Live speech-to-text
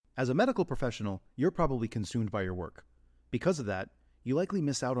As a medical professional, you're probably consumed by your work. Because of that, you likely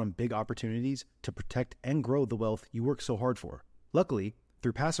miss out on big opportunities to protect and grow the wealth you work so hard for. Luckily,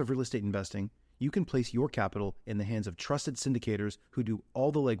 through passive real estate investing, you can place your capital in the hands of trusted syndicators who do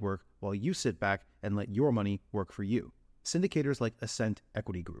all the legwork while you sit back and let your money work for you. Syndicators like Ascent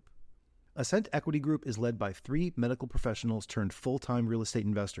Equity Group. Ascent Equity Group is led by 3 medical professionals turned full-time real estate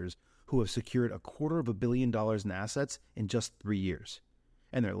investors who have secured $250 million in assets in just 3 years.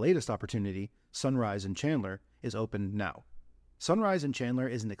 And their latest opportunity, Sunrise in Chandler, is open now. Sunrise in Chandler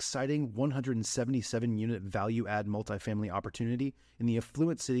is an exciting 177-unit value-add multifamily opportunity in the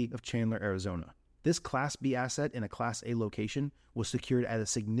affluent city of Chandler, Arizona. This Class B asset in a Class A location was secured at a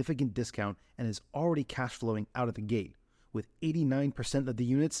significant discount and is already cash flowing out of the gate, with 89% of the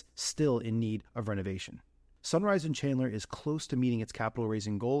units still in need of renovation. Sunrise in Chandler is close to meeting its capital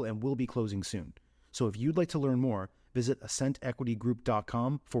raising goal and will be closing soon. So if you'd like to learn more, visit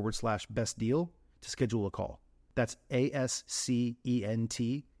ascentequitygroup.com/best deal to schedule a call. That's ASCENT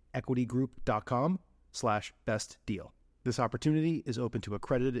equitygroup.com/best deal. This opportunity is open to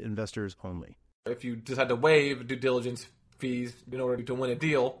accredited investors only. If you decide to waive due diligence fees in order to win a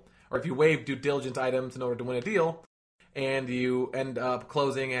deal, or if you waive due diligence items in order to win a deal, and you end up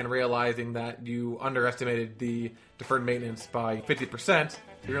closing and realizing that you underestimated the deferred maintenance by 50%,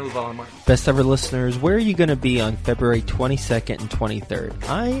 you're going to lose a lot of money. Best ever listeners, where are you going to be on February 22nd and 23rd?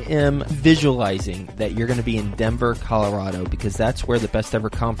 I am visualizing that you're going to be in Denver, Colorado, because that's where the Best Ever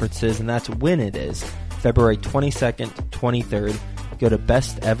Conference is, and that's when it is. February 22nd, 23rd. Go to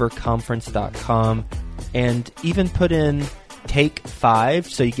besteverconference.com and even put in Take 5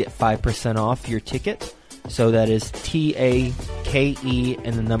 so you get 5% off your ticket. So that is TAKE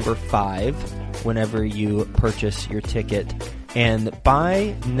and the number 5 whenever you purchase your ticket. And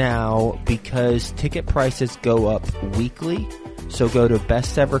buy now because ticket prices go up weekly. So go to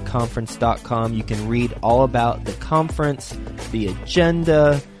besteverconference.com. You can read all about the conference, the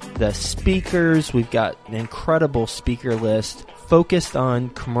agenda, the speakers. We've got an incredible speaker list focused on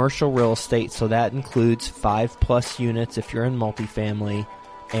commercial real estate. So that includes 5+ units if you're in multifamily.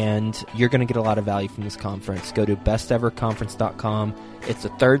 And you're going to get a lot of value from this conference. Go to besteverconference.com. It's the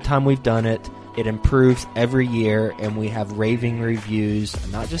 3rd time we've done it. It improves every year, and we have raving reviews.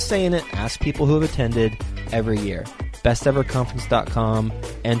 I'm not just saying it. Ask people who have attended every year. besteverconference.com.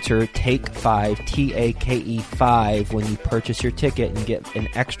 Enter Take 5, TAKE 5, when you purchase your ticket and get an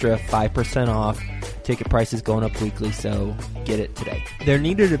extra 5% off. Ticket prices going up weekly, so get it today. There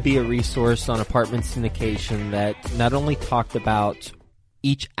needed to be a resource on apartment syndication that not only talked about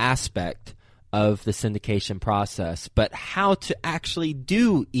each aspect of the syndication process, but how to actually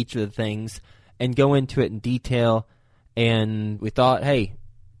do each of the things and go into it in detail. And we thought, hey,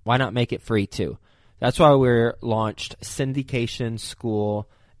 why not make it free too? That's why we launched Syndication School,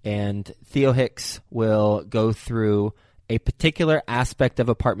 and Theo Hicks will go through a particular aspect of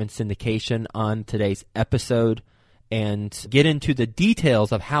apartment syndication on today's episode and get into the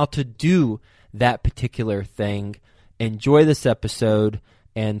details of how to do that particular thing. Enjoy this episode,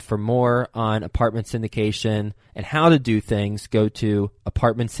 and for more on apartment syndication and how to do things, go to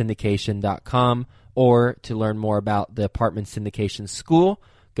apartmentsyndication.com, or to learn more about the Apartment Syndication School,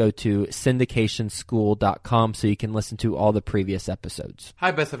 go to syndicationschool.com so you can listen to all the previous episodes.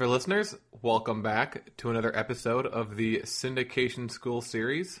 Hi, Best Ever listeners. Welcome back to another episode of the Syndication School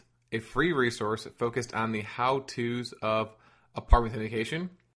series, a free resource focused on the how-tos of apartment syndication.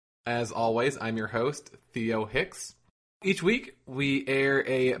 As always, I'm your host, Theo Hicks. Each week, we air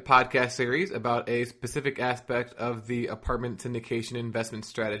a podcast series about a specific aspect of the apartment syndication investment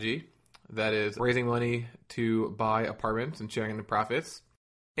strategy, that is, raising money to buy apartments and sharing the profits.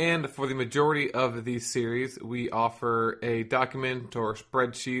 And for the majority of these series, we offer a document or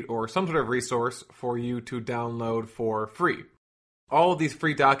spreadsheet or some sort of resource for you to download for free. All of these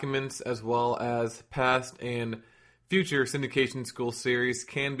free documents, as well as past and future Syndication School series,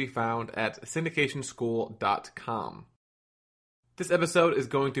 can be found at syndicationschool.com. This episode is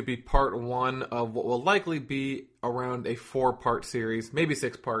going to be part 1 of what will likely be around a 4-part series, maybe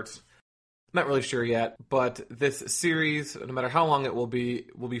 6 parts. Not really sure yet, but this series, no matter how long it will be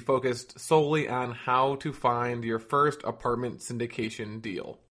focused solely on how to find your first apartment syndication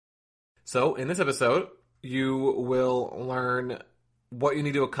deal. So, in this episode, you will learn what you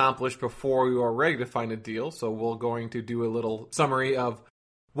need to accomplish before you are ready to find a deal. So, we're going to do a little summary of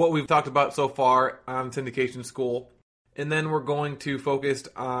what we've talked about so far on Syndication School. And then we're going to focus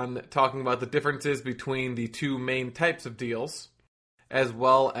on talking about the differences between the 2 main types of deals, as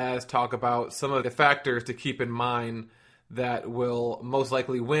well as talk about some of the factors to keep in mind that will most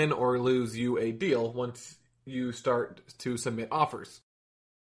likely win or lose you a deal once you start to submit offers.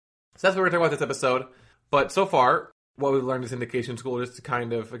 So that's what we're talking about this episode. But so far, what we've learned in syndication school, just to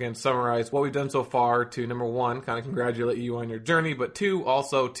kind of, again, summarize what we've done so far to, number one, kind of congratulate you on your journey, but two,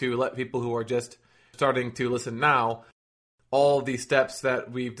 also to let people who are just starting to listen now, all the steps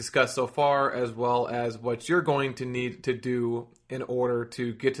that we've discussed so far, as well as what you're going to need to do in order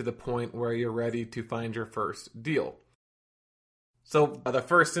to get to the point where you're ready to find your first deal. So the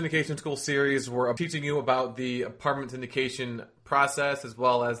first syndication school series, we're teaching you about the apartment syndication process, as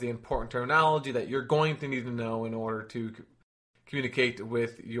well as the important terminology that you're going to need to know in order to communicate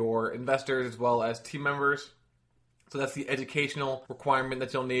with your investors as well as team members. So that's the educational requirement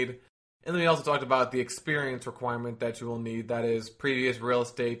that you'll need. And then we also talked about the experience requirement that you will need, that is previous real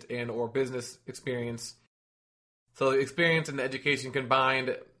estate and or business experience. So the experience and the education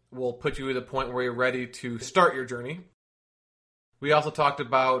combined will put you at the point where you're ready to start your journey. We also talked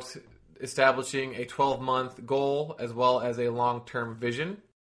about establishing a 12-month goal as well as a long-term vision.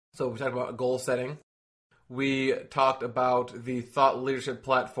 So we talked about goal setting. We talked about the thought leadership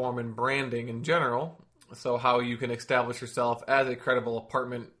platform and branding in general. So how you can establish yourself as a credible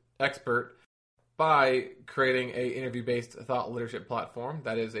apartment expert by creating a interview-based thought leadership platform.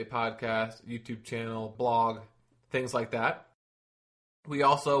 That is a podcast, YouTube channel, blog, things like that. We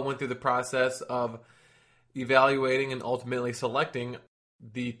also went through the process of evaluating and ultimately selecting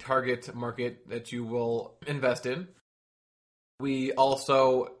the target market that you will invest in. We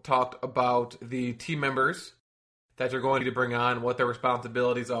also talked about the team members that you're going to bring on, what their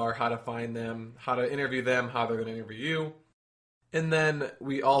responsibilities are, how to find them, how to interview them, how they're going to interview you. And then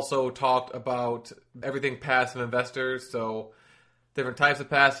we also talked about everything passive investors, so different types of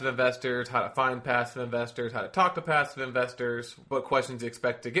passive investors, how to find passive investors, how to talk to passive investors, what questions you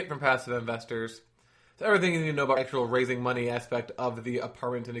expect to get from passive investors. So everything you need to know about the actual raising money aspect of the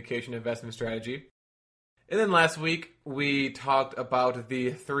apartment syndication investment strategy. And then last week, we talked about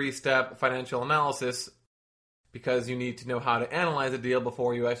the 3-step financial analysis, because you need to know how to analyze a deal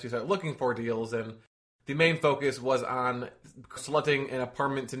before you actually start looking for deals. And the main focus was on selecting an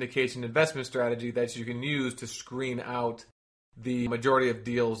apartment syndication investment strategy that you can use to screen out the majority of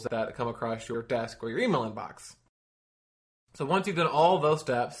deals that come across your desk or your email inbox. So once you've done all those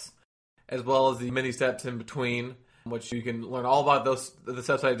steps, as well as the many steps in between, which you can learn all about the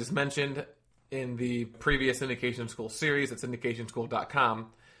steps I just mentioned in the previous Syndication School series at syndicationschool.com.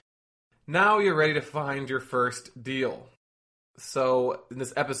 Now you're ready to find your first deal. So in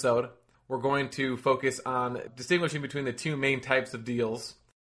this episode, we're going to focus on distinguishing between the two main types of deals.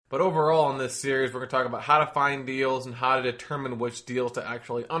 But overall in this series, we're going to talk about how to find deals and how to determine which deals to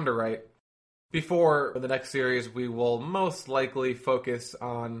actually underwrite. Before the next series, we will most likely focus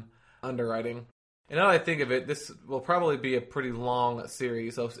on underwriting. And now that I think of it, this will probably be a pretty long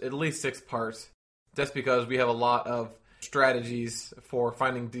series, so at least 6 parts, just because we have a lot of strategies for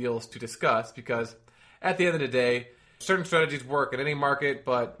finding deals to discuss, because at the end of the day, certain strategies work in any market,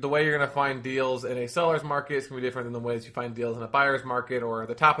 but the way you're going to find deals in a seller's market is going to be different than the ways you find deals in a buyer's market, or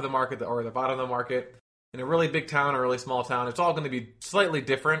the top of the market, or the bottom of the market. In a really big town or a really small town, it's all going to be slightly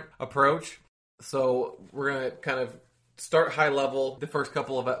different approach. So we're going to kind of start high level, the first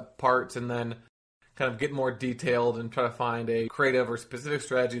couple of parts, and then kind of get more detailed and try to find a creative or specific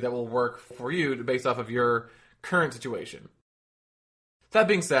strategy that will work for you based off of your current situation. That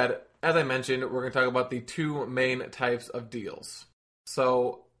being said, as I mentioned, we're going to talk about the 2 main types of deals.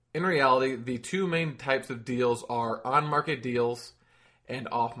 So in reality, the 2 main types of deals are on-market deals and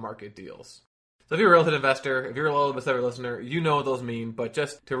off-market deals. So if you're a real estate investor, if you're a low investor listener, you know what those mean, but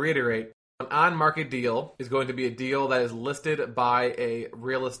just to reiterate, an on-market deal is going to be a deal that is listed by a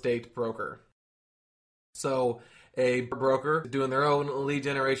real estate broker. So a broker is doing their own lead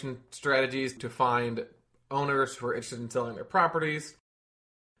generation strategies to find owners who are interested in selling their properties.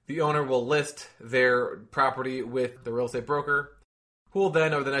 The owner will list their property with the real estate broker, who will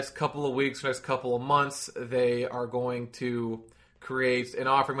then, over the next couple of weeks, next couple of months, they are going to create an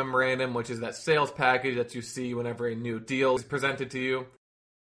offering memorandum, which is that sales package that you see whenever a new deal is presented to you.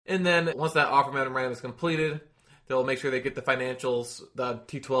 And then once that offer memorandum is completed, they'll make sure they get the financials, the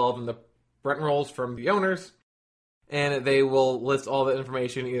T12 and the rent rolls from the owners, and they will list all the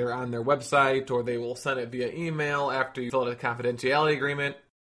information either on their website or they will send it via email after you fill out a confidentiality agreement.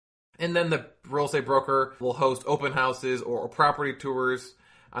 And then the real estate broker will host open houses or property tours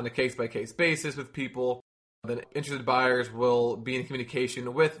on a case-by-case basis with people. Then interested buyers will be in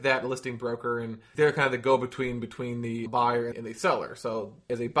communication with that listing broker, and they're kind of the go-between between the buyer and the seller. So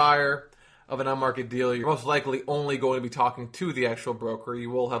as a buyer of an on-market deal, you're most likely only going to be talking to the actual broker. You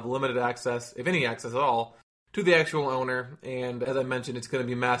will have limited access, if any access at all, to the actual owner. And as I mentioned, it's going to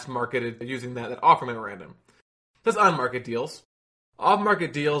be mass marketed using that offer memorandum. That's on-market deals.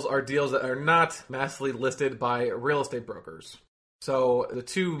 Off-market deals are deals that are not massively listed by real estate brokers. So the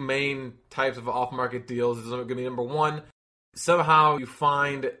two main types of off-market deals is going to be number one, somehow you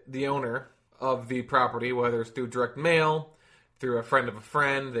find the owner of the property, whether it's through direct mail, through a friend of a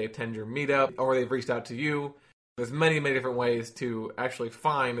friend, they attend your meetup, or they've reached out to you. There's many, many different ways to actually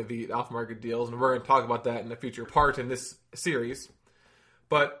find the off-market deals, and we're going to talk about that in a future part in this series.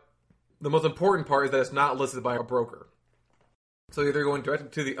 But the most important part is that it's not listed by a broker. So either going directly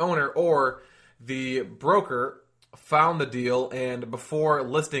to the owner or the broker found the deal and before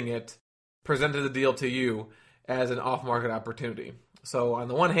listing it, presented the deal to you as an off-market opportunity. So on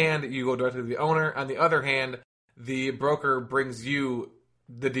the one hand, you go directly to the owner. On the other hand, the broker brings you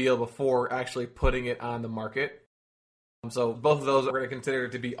the deal before actually putting it on the market. So both of those are going to consider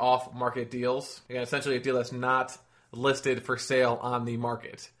to be off-market deals. Again, essentially a deal that's not listed for sale on the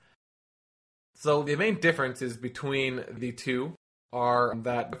market. So the main differences between the two are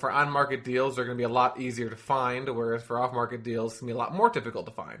that for on-market deals, they're going to be a lot easier to find, whereas for off-market deals, it's going to be a lot more difficult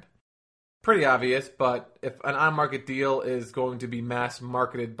to find. Pretty obvious, but if an on-market deal is going to be mass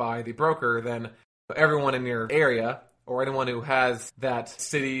marketed by the broker, then everyone in your area or anyone who has that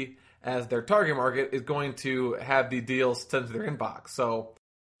city as their target market is going to have the deals sent to their inbox. So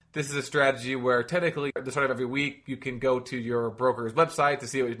this is a strategy where technically at the start of every week, you can go to your broker's website to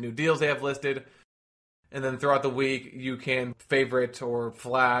see what new deals they have listed. And then throughout the week, you can favorite or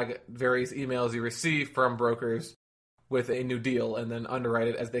flag various emails you receive from brokers with a new deal and then underwrite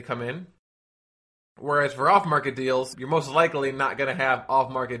it as they come in. Whereas for off-market deals, you're most likely not going to have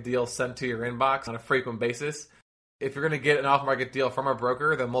off-market deals sent to your inbox on a frequent basis. If you're going to get an off-market deal from a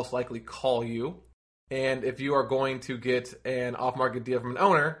broker, they'll most likely call you. And if you are going to get an off-market deal from an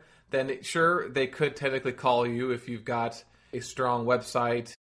owner, then sure, they could technically call you if you've got a strong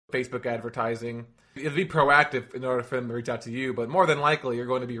website, Facebook advertising. It'll be proactive in order for them to reach out to you, but more than likely, you're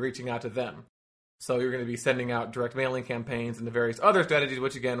going to be reaching out to them. So you're going to be sending out direct mailing campaigns and the various other strategies,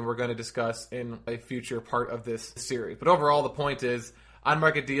 which again, we're going to discuss in a future part of this series. But overall, the point is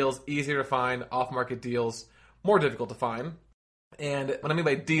on-market deals, easier to find, off-market deals, more difficult to find. And when I mean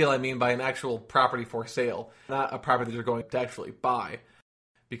by deal, I mean by an actual property for sale, not a property that you're going to actually buy.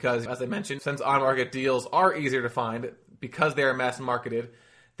 Because as I mentioned, since on-market deals are easier to find because they are mass marketed,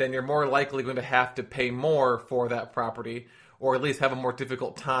 then you're more likely going to have to pay more for that property or at least have a more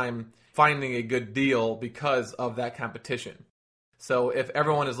difficult time finding a good deal because of that competition. So if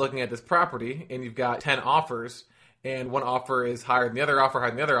everyone is looking at this property and you've got 10 offers and one offer is higher than the other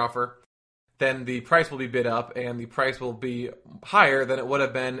offer, then the price will be bid up and the price will be higher than it would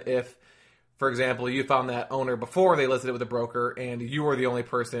have been if, for example, you found that owner before they listed it with a broker and you were the only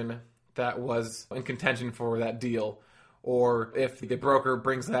person that was in contention for that deal. Or if the broker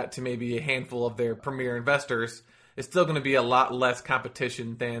brings that to maybe a handful of their premier investors, it's still going to be a lot less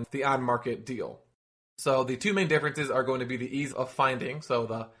competition than the on-market deal. So the two main differences are going to be the ease of finding. So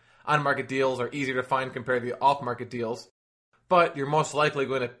the on-market deals are easier to find compared to the off-market deals. But you're most likely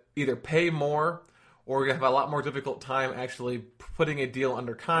going to either pay more or you're going to have a lot more difficult time actually putting a deal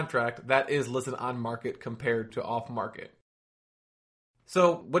under contract that is listed on-market compared to off-market.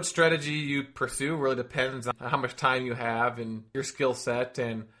 So what strategy you pursue really depends on how much time you have and your skill set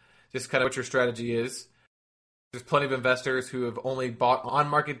and just kind of what your strategy is. There's plenty of investors who have only bought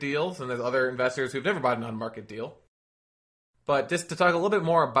on-market deals, and there's other investors who've never bought an on-market deal. But just to talk a little bit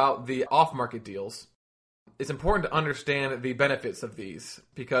more about the off-market deals, it's important to understand the benefits of these,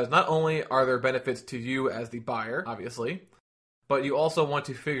 because not only are there benefits to you as the buyer, obviously, but you also want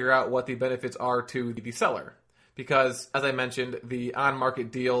to figure out what the benefits are to the seller. Because, as I mentioned, the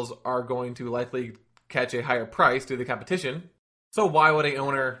on-market deals are going to likely catch a higher price due to the competition. So why would an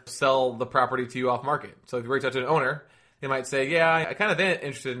owner sell the property to you off-market? So if you reach out to an owner, they might say, yeah, I kind of am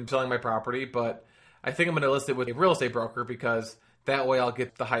interested in selling my property, but I think I'm going to list it with a real estate broker because that way I'll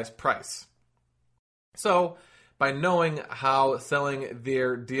get the highest price. So by knowing how selling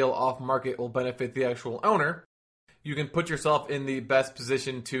their deal off-market will benefit the actual owner, you can put yourself in the best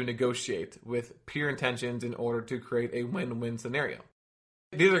position to negotiate with pure intentions in order to create a win-win scenario.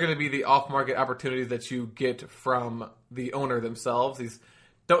 These are going to be the off-market opportunities that you get from the owner themselves. These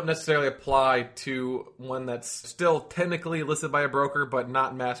don't necessarily apply to one that's still technically listed by a broker but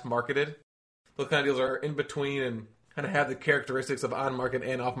not mass marketed. Those kind of deals are in between and kind of have the characteristics of on-market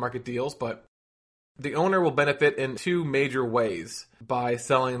and off-market deals, but the owner will benefit in two major ways by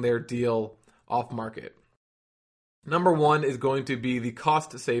selling their deal off-market. Number one is going to be the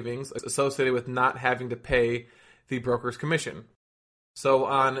cost savings associated with not having to pay the broker's commission. So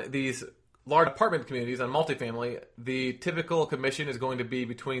on these large apartment communities, on multifamily, the typical commission is going to be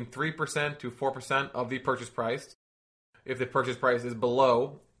between 3% to 4% of the purchase price. if the purchase price is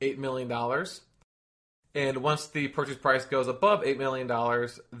below $8 million. And once the purchase price goes above $8 million,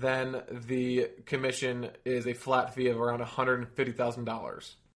 then the commission is a flat fee of around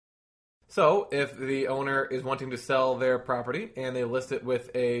 $150,000. So if the owner is wanting to sell their property and they list it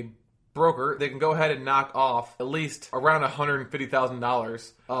with a broker, they can go ahead and knock off at least around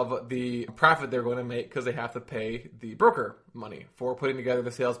 $150,000 of the profit they're going to make because they have to pay the broker money for putting together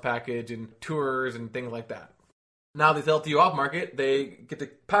the sales package and tours and things like that. Now they sell it to you off market, they get to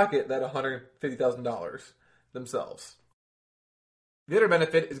pocket that $150,000 themselves. The other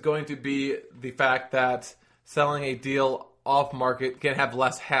benefit is going to be the fact that selling a deal off market can have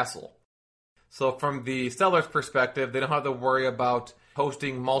less hassle. So from the seller's perspective, they don't have to worry about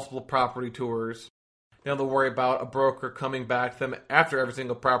hosting multiple property tours. They don't have to worry about a broker coming back to them after every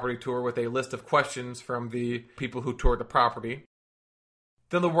single property tour with a list of questions from the people who toured the property.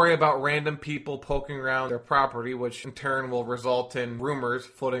 They don't have to worry about random people poking around their property, which in turn will result in rumors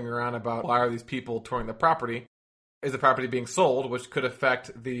floating around about why are these people touring the property? Is the property being sold, which could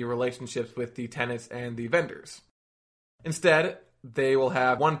affect the relationships with the tenants and the vendors. Instead, they will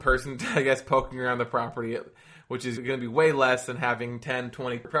have one person, I guess, poking around the property, which is going to be way less than having 10,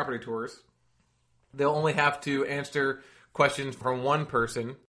 20 property tours. They'll only have to answer questions from one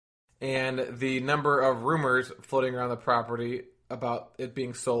person, and the number of rumors floating around the property about it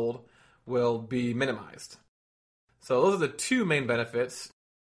being sold will be minimized. So those are the two main benefits.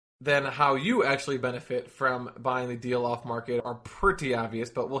 Then how you actually benefit from buying the deal off market are pretty obvious,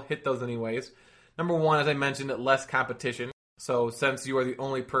 but we'll hit those anyways. Number one, as I mentioned, less competition. So since you are the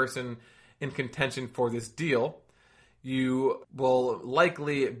only person in contention for this deal, you will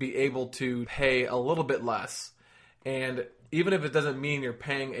likely be able to pay a little bit less. And even if it doesn't mean you're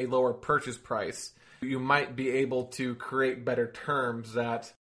paying a lower purchase price, you might be able to create better terms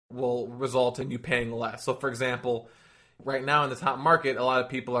that will result in you paying less. So for example, right now in this hot market, a lot of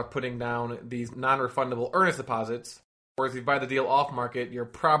people are putting down these non-refundable earnest deposits. Whereas if you buy the deal off market, you're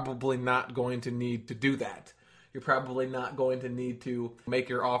probably not going to need to do that. You're probably not going to need to make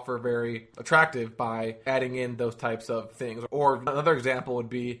your offer very attractive by adding in those types of things. Or another example would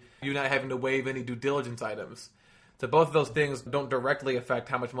be you not having to waive any due diligence items. So both of those things don't directly affect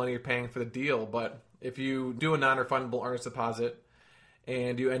how much money you're paying for the deal, but if you do a non-refundable earnest deposit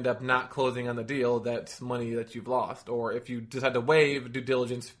and you end up not closing on the deal, that's money that you've lost. Or if you just had to waive due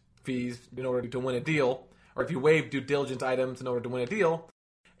diligence fees in order to win a deal, or if you waive due diligence items in order to win a deal,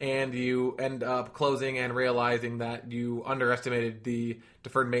 and you end up closing and realizing that you underestimated the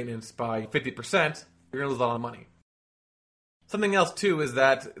deferred maintenance by 50%, you're going to lose a lot of money. Something else, too, is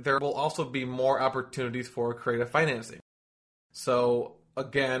that there will also be more opportunities for creative financing. So,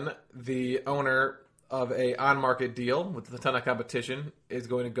 again, the owner of a on-market deal with a ton of competition is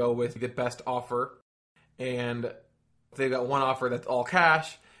going to go with the best offer. And if they've got one offer that's all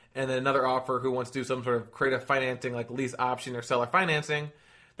cash, and then another offer who wants to do some sort of creative financing like lease option or seller financing,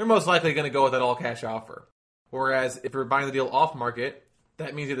 they're most likely going to go with that all-cash offer. Whereas if you're buying the deal off-market,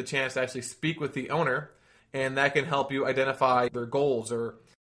 that means you have the chance to actually speak with the owner, and that can help you identify their goals or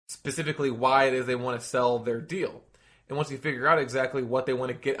specifically why it is they want to sell their deal. And once you figure out exactly what they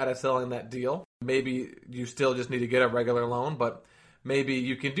want to get out of selling that deal, maybe you still just need to get a regular loan, but maybe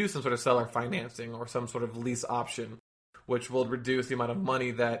you can do some sort of seller financing or some sort of lease option, which will reduce the amount of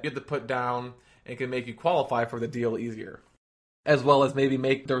money that you have to put down and can make you qualify for the deal easier. As well as maybe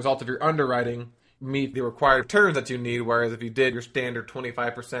make the result of your underwriting meet the required returns that you need, whereas if you did your standard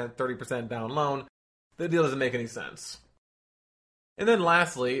 25%, 30% down loan, the deal doesn't make any sense. And then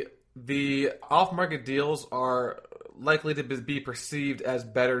lastly, the off-market deals are likely to be perceived as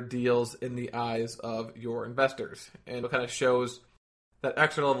better deals in the eyes of your investors. And it kind of shows that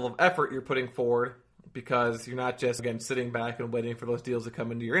extra level of effort you're putting forward because you're not just, again, sitting back and waiting for those deals to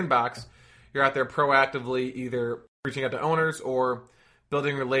come into your inbox. You're out there proactively either reaching out to owners or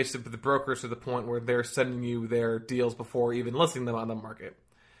building relationships with the brokers to the point where they're sending you their deals before even listing them on the market.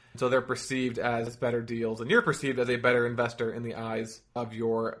 So they're perceived as better deals, and you're perceived as a better investor in the eyes of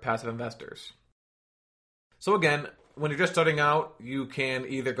your passive investors. So again, when you're just starting out, you can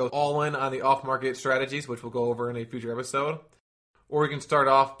either go all in on the off-market strategies, which we'll go over in a future episode, or you can start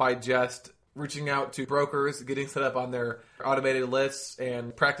off by just reaching out to brokers, getting set up on their automated lists,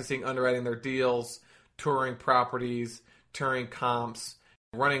 and practicing underwriting their deals, touring properties, touring comps,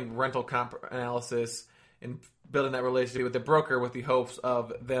 running rental comp analysis, and building that relationship with the broker with the hopes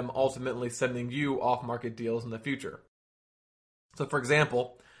of them ultimately sending you off-market deals in the future. So for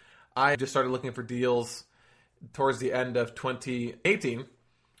example, I just started looking for deals towards the end of 2018,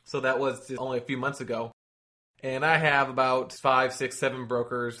 so that was just only a few months ago. And I have about 5, 6, 7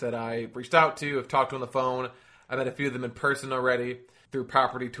 brokers that I reached out to, have talked to on the phone. I met a few of them in person already through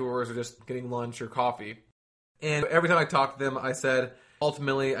property tours or just getting lunch or coffee. And every time I talked to them, I said,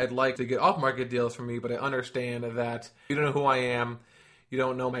 ultimately, I'd like to get off-market deals from me, but I understand that you don't know who I am, you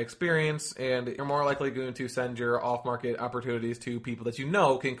don't know my experience, and you're more likely going to send your off-market opportunities to people that you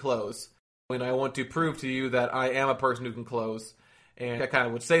know can close. And I want to prove to you that I am a person who can close. And I kind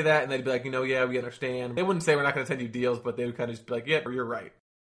of would say that, and they'd be like, yeah, we understand. They wouldn't say we're not going to send you deals, but they would kind of just be like, yeah, you're right.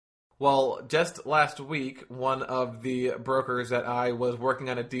 Well, just last week, one of the brokers that I was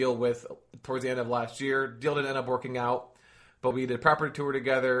working on a deal with towards the end of last year, deal didn't end up working out, but we did a property tour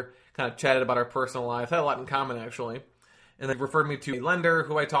together, kind of chatted about our personal lives, had a lot in common actually, and they referred me to a lender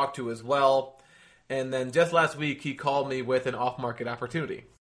who I talked to as well, and then just last week he called me with an off-market opportunity.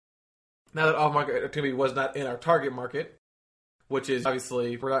 Now that off-market opportunity was not in our target market, which is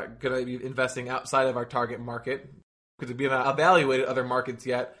obviously we're not going to be investing outside of our target market because we haven't evaluated other markets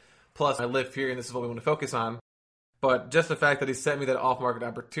yet. Plus, I live here, and this is what we want to focus on. But just the fact that he sent me that off-market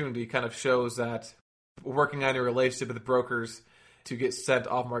opportunity kind of shows that working on a relationship with brokers to get sent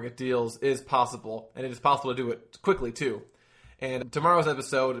off-market deals is possible, and it is possible to do it quickly, too. And tomorrow's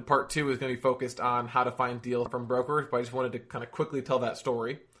episode, part 2, is going to be focused on how to find deals from brokers, but I just wanted to kind of quickly tell that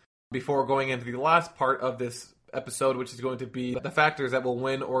story before going into the last part of this episode, which is going to be the factors that will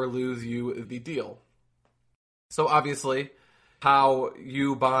win or lose you the deal. So obviously, how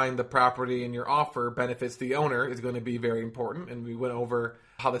you buying the property and your offer benefits the owner is going to be very important. And we went over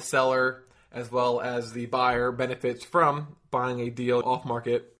how the seller as well as the buyer benefits from buying a deal off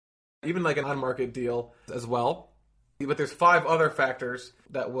market, even like an on market deal as well. But there's 5 other factors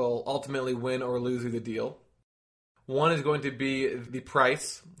that will ultimately win or lose you the deal. One is going to be the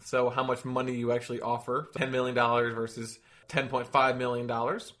price. So how much money you actually offer, $10 million versus $10.5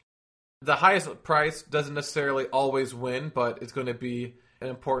 million. The highest price doesn't necessarily always win, but it's going to be an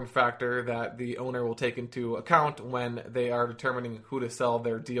important factor that the owner will take into account when they are determining who to sell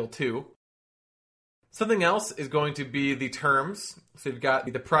their deal to. Something else is going to be the terms. So you've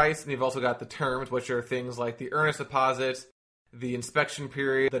got the price and you've also got the terms, which are things like the earnest deposit, the inspection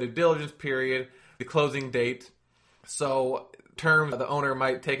period, the due diligence period, the closing date. So terms the owner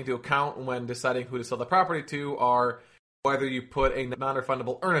might take into account when deciding who to sell the property to are whether you put a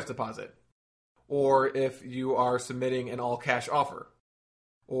non-refundable earnest deposit, or if you are submitting an all-cash offer,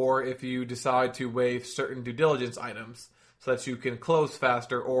 or if you decide to waive certain due diligence items so that you can close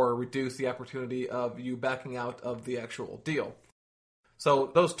faster or reduce the opportunity of you backing out of the actual deal. So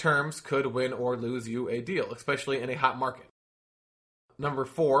those terms could win or lose you a deal, especially in a hot market. Number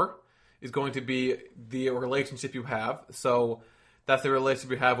 4 is going to be the relationship you have. So that's the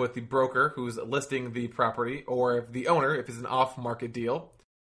relationship you have with the broker who's listing the property, or if the owner, if it's an off-market deal.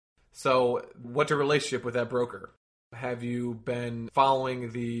 So what's your relationship with that broker? Have you been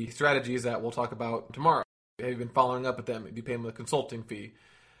following the strategies that we'll talk about tomorrow? Have you been following up with them? Have you paid them a consulting fee?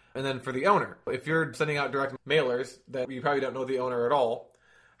 And then for the owner, if you're sending out direct mailers that you probably don't know the owner at all,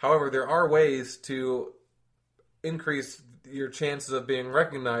 however, there are ways to increase your chances of being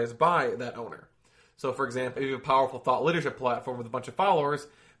recognized by that owner. So, for example, if you have a powerful thought leadership platform with a bunch of followers,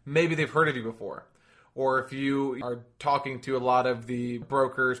 maybe they've heard of you before. Or if you are talking to a lot of the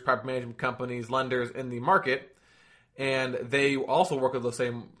brokers, property management companies, lenders in the market, and they also work with those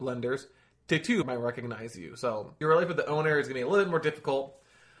same lenders, they too might recognize you. So your relationship with the owner is going to be a little bit more difficult,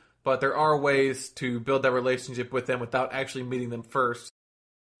 but there are ways to build that relationship with them without actually meeting them first.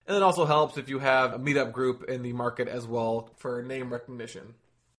 And it also helps if you have a meetup group in the market as well for name recognition.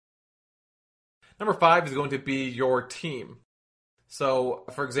 Number 5 is going to be your team. So,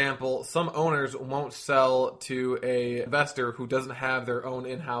 for example, some owners won't sell to an investor who doesn't have their own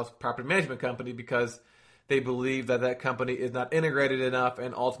in-house property management company because they believe that that company is not integrated enough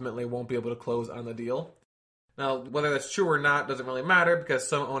and ultimately won't be able to close on the deal. Now, whether that's true or not doesn't really matter because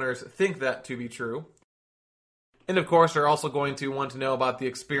some owners think that to be true. And of course, they're also going to want to know about the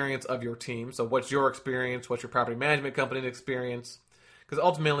experience of your team. So what's your experience? What's your property management company's experience? Because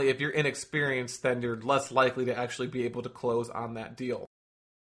ultimately, if you're inexperienced, then you're less likely to actually be able to close on that deal.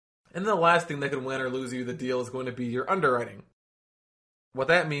 And the last thing that can win or lose you the deal is going to be your underwriting. What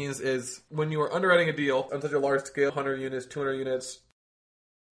that means is when you are underwriting a deal on such a large scale, 100 units, 200 units,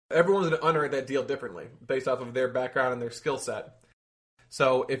 everyone's going to underwrite that deal differently based off of their background and their skill set.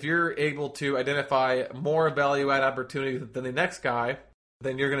 So if you're able to identify more value-add opportunities than the next guy,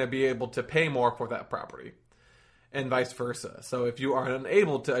 then you're going to be able to pay more for that property. And vice versa. So if you are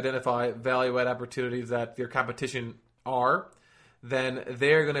unable to identify value-add opportunities that your competition are, then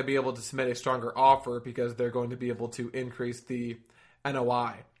they're going to be able to submit a stronger offer because they're going to be able to increase the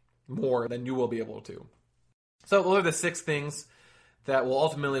NOI more than you will be able to. So those are the 6 things that will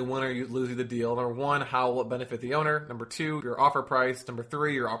ultimately win or lose you the deal. Number 1, how will it benefit the owner? Number 2, your offer price. Number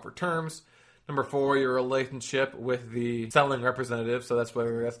 3, your offer terms. Number 4, your relationship with the selling representative, so that's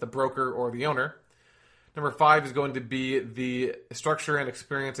whether that's the broker or the owner. Number 5 is going to be the structure and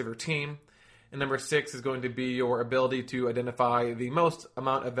experience of your team. And number 6 is going to be your ability to identify the most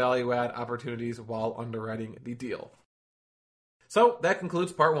amount of value-add opportunities while underwriting the deal. So that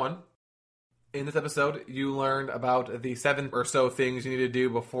concludes part 1. In this episode, you learned about the 7 or so things you need to do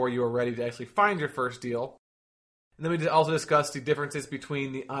before you are ready to actually find your first deal. And then we also discussed the differences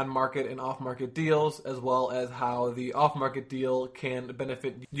between the on-market and off-market deals, as well as how the off-market deal can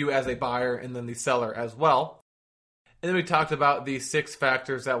benefit you as a buyer and then the seller as well. And then we talked about the 6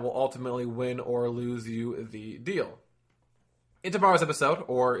 factors that will ultimately win or lose you the deal. In tomorrow's episode,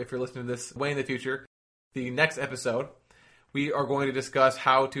 or if you're listening to this way in the future, the next episode, we are going to discuss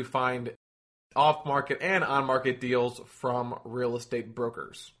how to find off-market and on-market deals from real estate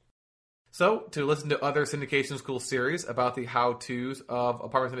brokers. So, to listen to other Syndication School series about the how-tos of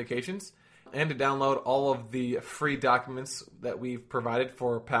apartment syndications, and to download all of the free documents that we've provided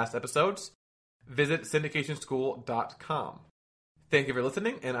for past episodes, visit syndicationschool.com. Thank you for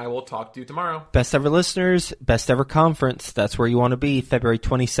listening, and I will talk to you tomorrow. Best ever listeners, best ever conference. That's where you want to be, February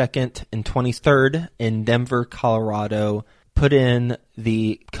 22nd and 23rd in Denver, Colorado. Put in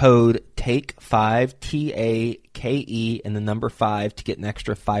the code TAKE5, T-A-K-E, and the number 5 to get an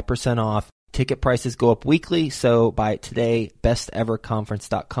extra 5% off. Ticket prices go up weekly, so buy it today,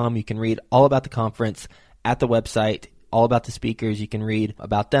 besteverconference.com. You can read all about the conference at the website, all about the speakers. You can read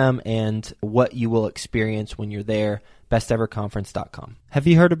about them and what you will experience when you're there, besteverconference.com. Have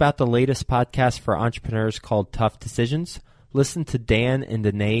you heard about the latest podcast for entrepreneurs called Tough Decisions? Listen to Dan and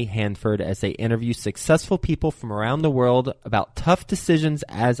Danae Hanford as they interview successful people from around the world about tough decisions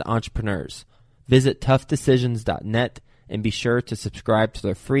as entrepreneurs. Visit toughdecisions.net and be sure to subscribe to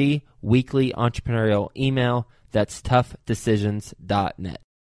their free weekly entrepreneurial email. That's toughdecisions.net.